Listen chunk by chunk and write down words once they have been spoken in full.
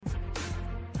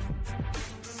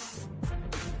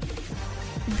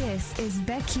This is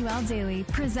BetQL Daily,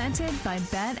 presented by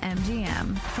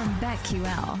BetMGM from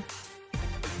BetQL.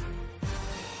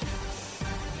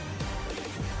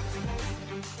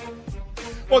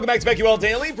 Welcome back to BetQL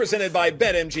Daily, presented by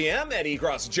BetMGM. Eddie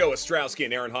Cross, Joe Ostrowski,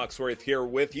 and Aaron Hawksworth here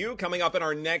with you. Coming up in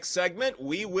our next segment,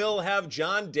 we will have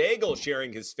John Daigle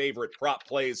sharing his favorite prop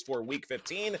plays for Week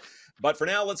 15. But for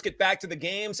now, let's get back to the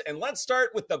games, and let's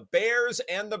start with the Bears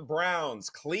and the Browns.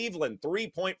 Cleveland,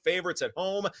 3-point favorites at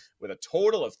home with a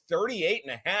total of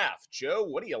 38.5. Joe,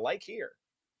 what do you like here?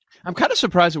 I'm kind of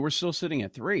surprised that we're still sitting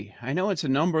at 3. I know it's a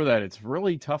number that it's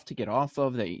really tough to get off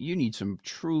of, that you need some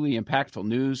truly impactful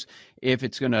news if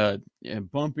it's going to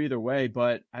bump either way.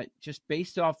 But just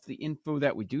based off the info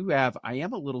that we do have, I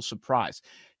am a little surprised.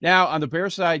 Now, on the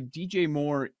Bears side, DJ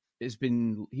Moore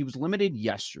he was limited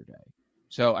yesterday.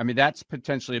 So, I mean, that's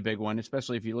potentially a big one,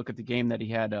 especially if you look at the game that he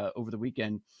had over the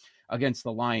weekend against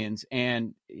the Lions.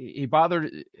 And he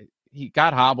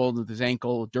got hobbled with his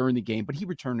ankle during the game, but he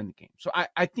returned in the game. So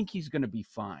I think he's going to be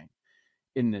fine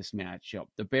in this matchup.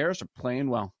 The Bears are playing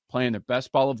well, playing their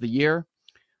best ball of the year.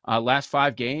 Last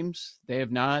 5 games, they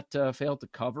have not failed to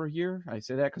cover here. I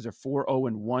say that because they're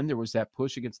 4-0-1. There was that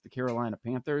push against the Carolina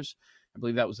Panthers. I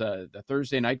believe that was the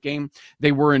Thursday night game.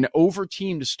 They were an over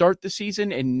team to start the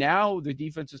season, and now the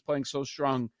defense is playing so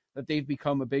strong that they've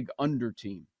become a big under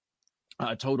team.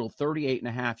 Total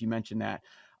 38.5. You mentioned that.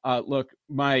 Look,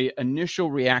 my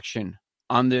initial reaction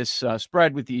on this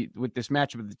spread with this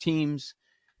matchup of the teams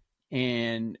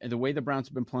and the way the Browns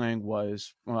have been playing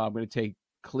was, well, I'm going to take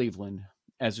Cleveland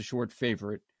as a short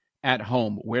favorite at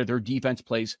home, where their defense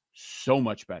plays so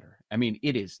much better. I mean,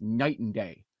 it is night and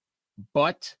day.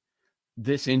 But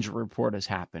this injury report has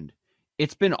happened.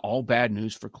 It's been all bad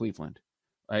news for Cleveland.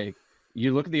 Like,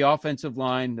 you look at the offensive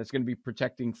line that's going to be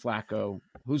protecting Flacco.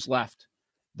 Who's left?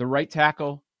 The right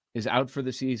tackle is out for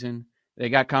the season. They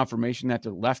got confirmation that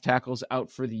their left tackle's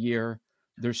out for the year.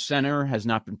 Their center has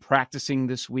not been practicing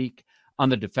this week. On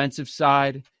the defensive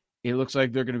side, it looks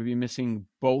like they're going to be missing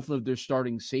both of their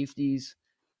starting safeties.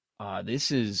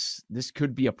 This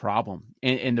could be a problem.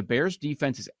 And the Bears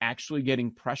defense is actually getting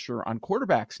pressure on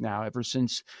quarterbacks now ever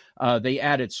since they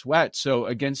added Sweat. So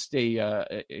against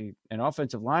an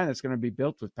offensive line that's going to be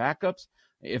built with backups,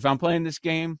 if I'm playing this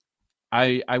game,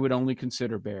 I would only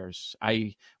consider Bears.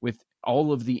 With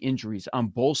all of the injuries on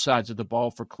both sides of the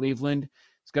ball for Cleveland,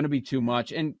 it's going to be too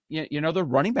much. And, the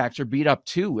running backs are beat up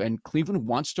too, and Cleveland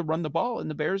wants to run the ball, and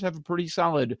the Bears have a pretty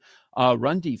solid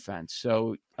run defense.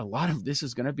 So a lot of this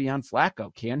is going to be on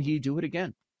Flacco. Can he do it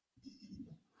again?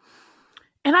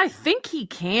 And I think he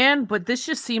can, but this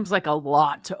just seems like a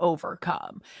lot to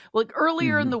overcome. Like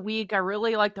earlier in the week, I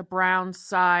really liked the Browns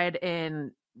side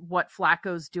and what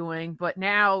Flacco's doing. But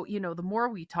now, the more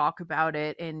we talk about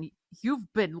it, and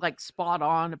you've been like spot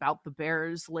on about the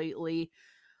Bears lately.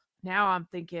 Now I'm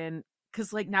thinking,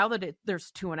 because like now that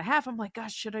there's 2.5, I'm like,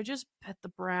 gosh, should I just bet the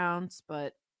Browns?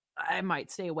 But I might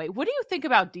stay away. What do you think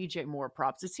about DJ Moore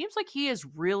props? It seems like he is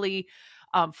really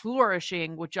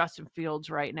flourishing with Justin Fields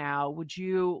right now. Would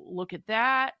you look at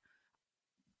that?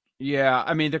 Yeah,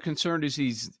 I mean, the concern is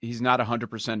he's not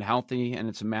 100% healthy, and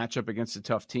it's a matchup against a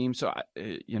tough team. So,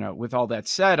 with all that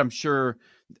said, I'm sure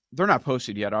they're not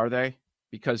posted yet, are they?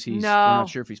 Because we're not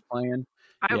sure if he's playing.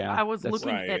 I was looking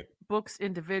at books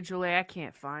individually. I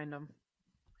can't find them.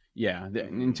 Yeah,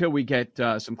 until we get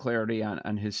some clarity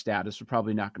on his status, we're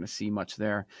probably not going to see much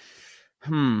there.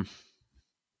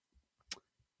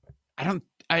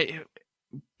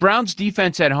 Browns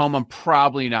defense at home, I'm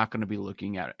probably not going to be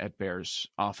looking at Bears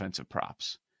offensive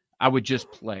props. I would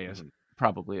just play as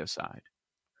probably a side.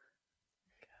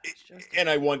 And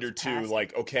I wonder too,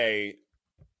 like, okay,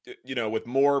 with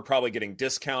Moore probably getting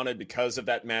discounted because of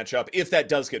that matchup, if that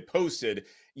does get posted,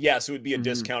 yes, it would be a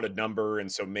discounted number. And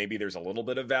so maybe there's a little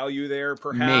bit of value there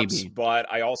perhaps. Maybe.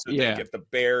 But I also think if the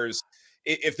Bears,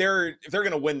 if they're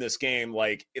going to win this game,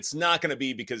 like, it's not going to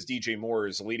be because DJ Moore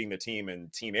is leading the team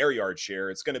in team air yard share.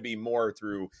 It's going to be more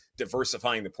through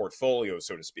diversifying the portfolio,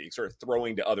 so to speak, sort of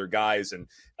throwing to other guys and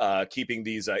keeping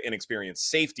these inexperienced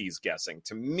safeties guessing.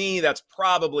 To me, that's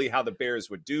probably how the Bears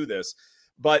would do this.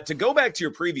 But to go back to your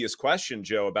previous question,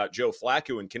 Joe, about Joe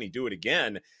Flacco and can he do it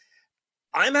again,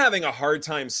 I'm having a hard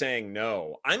time saying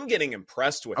no. I'm getting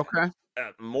impressed with him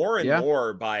more and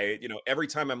more by, every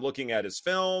time I'm looking at his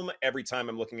film, every time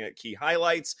I'm looking at key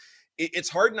highlights. It's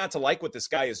hard not to like what this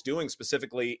guy is doing,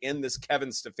 specifically in this Kevin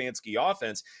Stefanski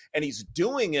offense. And he's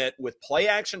doing it with play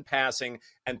action passing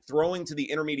and throwing to the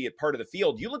intermediate part of the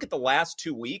field. You look at the last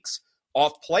 2 weeks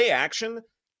off play action,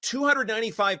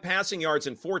 295 passing yards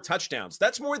and 4 touchdowns.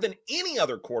 That's more than any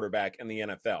other quarterback in the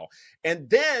NFL. And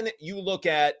then you look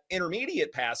at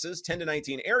intermediate passes, 10 to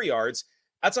 19 air yards,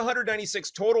 That's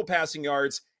 196 total passing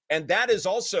yards, and that is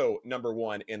also number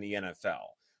 1 in the NFL.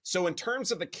 So in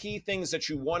terms of the key things that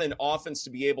you want an offense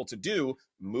to be able to do,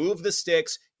 move the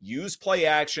sticks, use play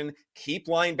action, keep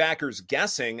linebackers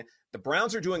guessing, the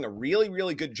Browns are doing a really,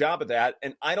 really good job of that,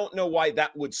 and I don't know why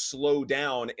that would slow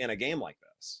down in a game like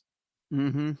this.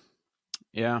 Mm-hmm.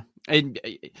 Yeah. And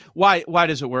why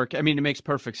does it work? I mean, it makes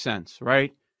perfect sense,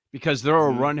 right? Because they're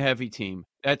a run-heavy team.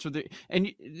 That's what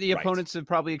the opponents have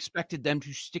probably expected them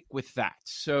to stick with that.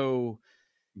 So,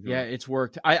 yeah, it's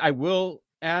worked. I will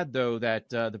add, though, that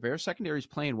the Bears secondary is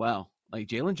playing well. Like,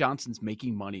 Jalen Johnson's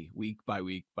making money week by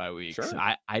week by week. Sure. So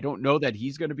I don't know that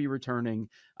he's going to be returning.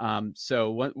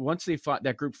 So once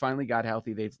that group finally got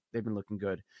healthy, they've been looking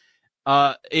good.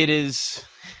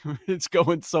 It's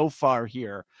going so far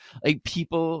here. Like,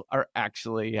 people are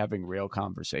actually having real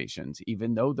conversations,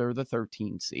 even though they're the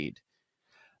 13 seed.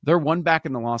 They're one back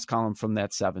in the loss column from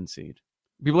that 7 seed.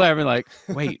 People are having like,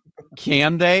 wait,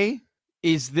 can they?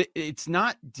 It's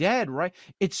not dead, right?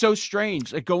 It's so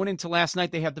strange. Like, going into last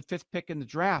night, they have the 5th pick in the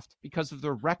draft because of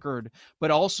their record,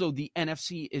 but also the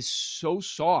NFC is so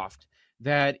soft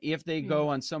that if they go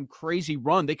on some crazy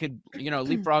run, they could,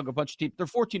 leapfrog a bunch of teams. They're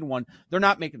 14-1. They're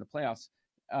not making the playoffs.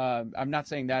 I'm not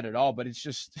saying that at all, but it's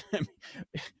just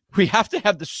we have to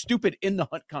have the stupid in the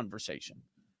hunt conversation.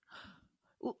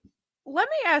 Let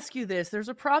me ask you this. There's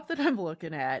a prop that I'm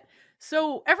looking at.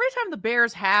 So every time the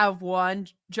Bears have won,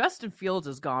 Justin Fields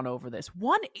has gone over this.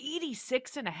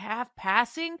 186.5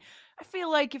 passing. I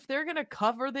feel like if they're going to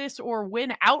cover this or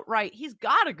win outright, he's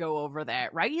got to go over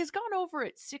that, right? He's gone over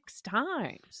it 6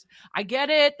 times. I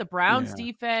get it, the Browns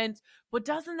defense, but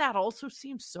doesn't that also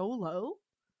seem so low?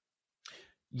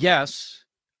 Yes,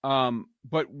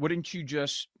 but wouldn't you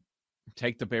just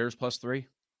take the Bears +3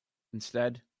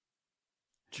 instead?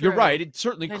 True. You're right. It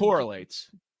certainly correlates.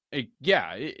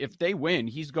 If they win,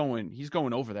 he's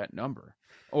going over that number.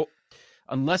 Oh,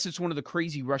 unless it's one of the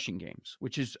crazy rushing games,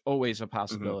 which is always a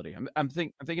possibility. I'm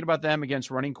thinking about them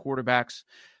against running quarterbacks.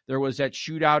 There was that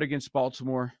shootout against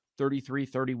Baltimore,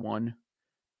 33-31.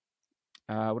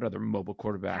 What other mobile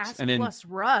quarterbacks? Pass and then plus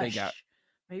rush.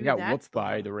 They got whooped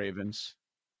by the Ravens.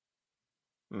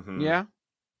 Yeah,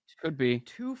 could be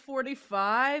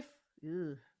 245.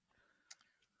 Ugh.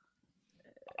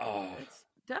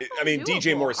 I mean,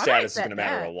 DJ Moore's status is going to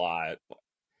matter a lot.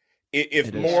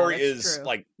 If Moore is true.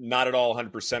 Like not at all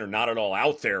 100% or not at all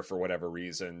out there for whatever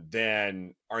reason,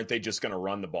 then aren't they just going to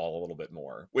run the ball a little bit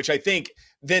more? Which I think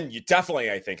then you definitely,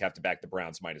 have to back the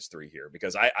Browns -3 here,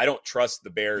 because I don't trust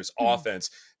the Bears offense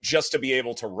just to be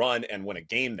able to run and win a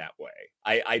game that way.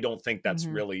 I don't think that's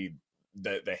really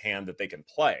the hand that they can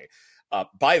play.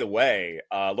 By the way,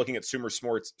 looking at Sumer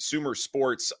Sports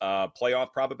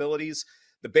playoff probabilities,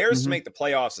 the Bears to make the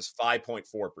playoffs is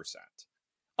 5.4%.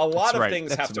 A lot of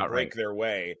things have to break their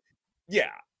way.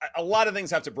 Yeah, a lot of things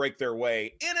have to break their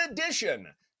way in addition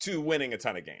to winning a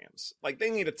ton of games. Like, they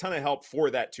need a ton of help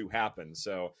for that to happen.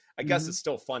 So I guess it's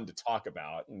still fun to talk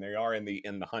about, and they are in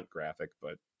the hunt graphic,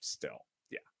 but still,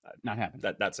 not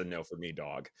happening. That's a no for me,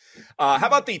 dog. How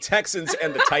about the Texans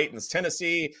and the Titans?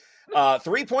 Tennessee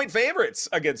 3-point favorites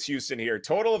against Houston here.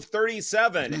 Total of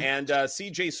 37, and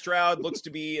CJ Stroud looks to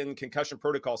be in concussion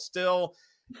protocol still.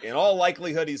 In all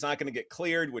likelihood, he's not going to get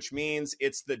cleared, which means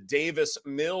it's the Davis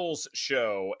Mills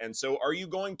show. And so are you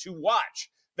going to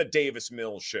watch the Davis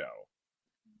Mills show?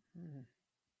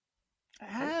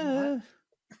 I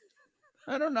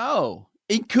don't know.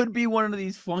 It could be one of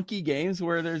these funky games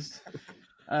where there's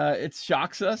it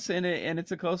shocks us and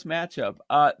it's a close matchup.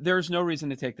 There's no reason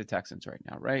to take the Texans right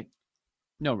now, right?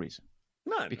 No reason.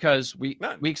 None. Because we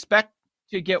expect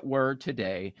to get word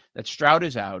today that Stroud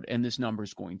is out and this number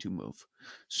is going to move.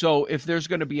 So if there's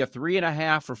going to be a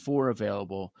 3.5 or 4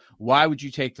 available, why would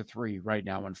you take the 3 right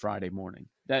now on Friday morning?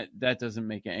 That doesn't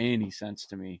make any sense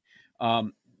to me.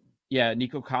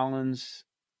 Nico Collins,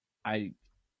 I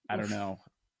don't know.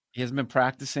 He hasn't been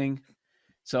practicing.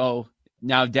 So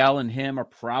now Dell and him are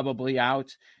probably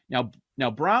out.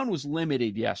 Now Brown was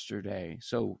limited yesterday,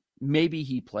 so maybe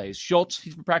he plays. Schultz,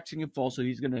 he's been practicing in full, so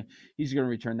he's gonna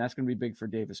return. That's gonna be big for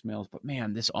Davis Mills. But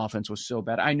man, this offense was so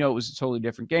bad. I know it was a totally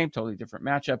different game, totally different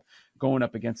matchup going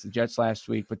up against the Jets last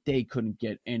week, but they couldn't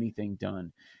get anything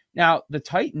done. Now the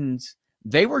Titans,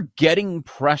 they were getting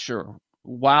pressure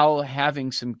while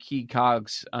having some key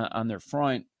cogs on their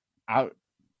front out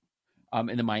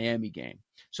in the Miami game.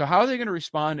 So how are they going to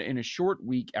respond in a short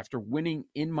week after winning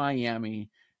in Miami,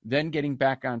 then getting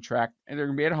back on track? And they're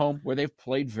going to be at home where they've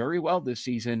played very well this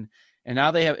season. And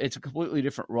now it's a completely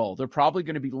different role. They're probably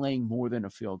going to be laying more than a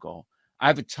field goal. I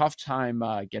have a tough time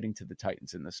getting to the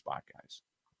Titans in this spot, guys.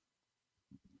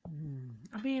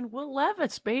 I mean, Will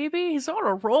Levis, baby, he's on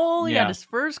a roll. He Yeah. had his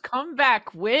first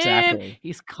comeback win. Exactly.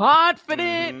 He's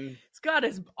confident. Mhm. He's got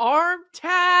his arm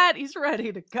tat. He's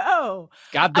ready to go.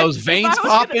 Got those if veins I was gonna-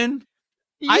 popping.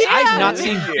 I've not Yeah.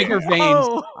 seen Yeah. bigger veins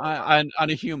Oh. on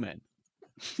a human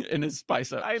in his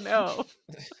bicep. I know.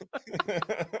 That's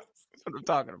what I'm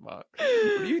talking about.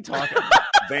 What are you talking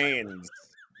about? Veins.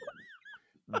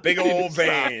 Big old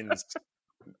veins.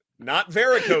 Not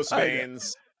varicose I know.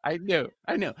 veins. I knew.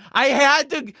 I had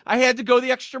to go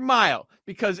the extra mile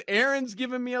because Aaron's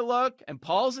giving me a look and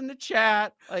Paul's in the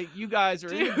chat. Like, you guys are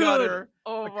in the Dude. gutter.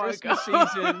 Oh The my Christmas god.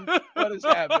 season. What is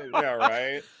happening? Yeah,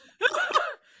 right.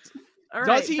 All Does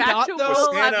right, he back not, to though? Was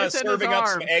Will Santa Levis and his serving up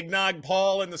some arm. eggnog,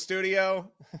 Paul, in the studio?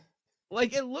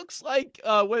 Like, it looks like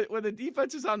when the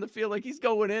defense is on the field, like he's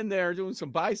going in there doing some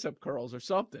bicep curls or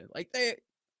something. Like they.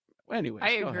 Anyway, I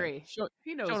agree.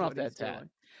 He knows showing what off he's that tat. doing.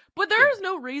 But there is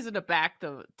no reason to back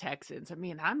the Texans. I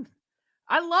mean,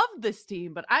 I love this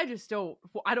team, but I don't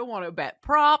want to bet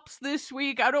props this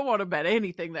week. I don't want to bet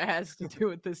anything that has to do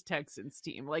with this Texans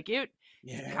team. Like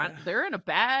they're in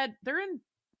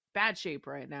bad shape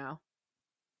right now.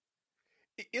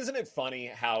 Isn't it funny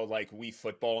how, like, we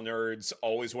football nerds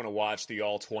always want to watch the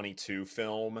All-22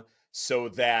 film so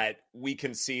that we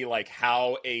can see, like,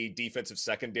 how a defensive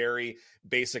secondary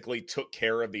basically took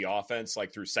care of the offense,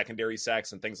 like, through secondary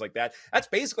sacks and things like that? That's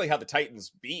basically how the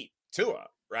Titans beat Tua,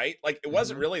 right? Like, it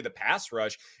wasn't really the pass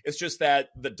rush. It's just that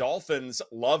the Dolphins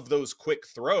love those quick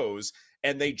throws,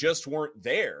 and they just weren't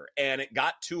there. And it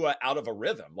got Tua out of a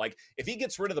rhythm. Like, if he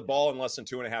gets rid of the ball in less than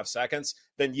 2.5 seconds,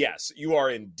 then yes, you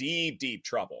are in deep, deep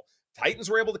trouble.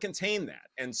 Titans were able to contain that.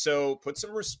 And so put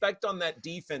some respect on that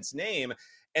defense name.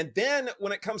 And then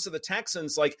when it comes to the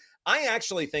Texans, like, I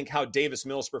actually think how Davis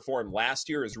Mills performed last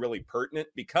year is really pertinent,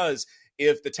 because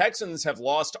if the Texans have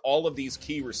lost all of these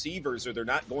key receivers, or they're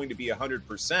not going to be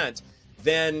 100%,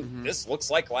 then this looks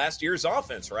like last year's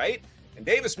offense, right? And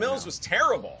Davis Mills was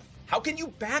terrible. How can you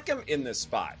back him in this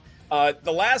spot?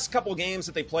 The last couple games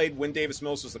that they played when Davis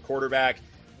Mills was the quarterback,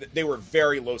 they were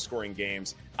very low-scoring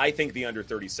games. I think the under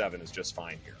 37 is just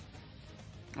fine here.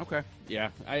 Okay.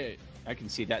 Yeah, I can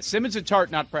see that. Simmons and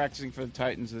Tart not practicing for the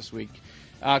Titans this week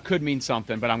could mean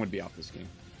something, but I'm going to be off this game.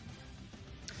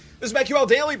 This is BetQL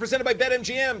Daily, presented by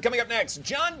BetMGM. Coming up next,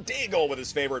 John Daigle with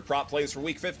his favorite prop plays for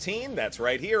Week 15. That's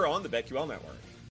right here on the BetQL Network.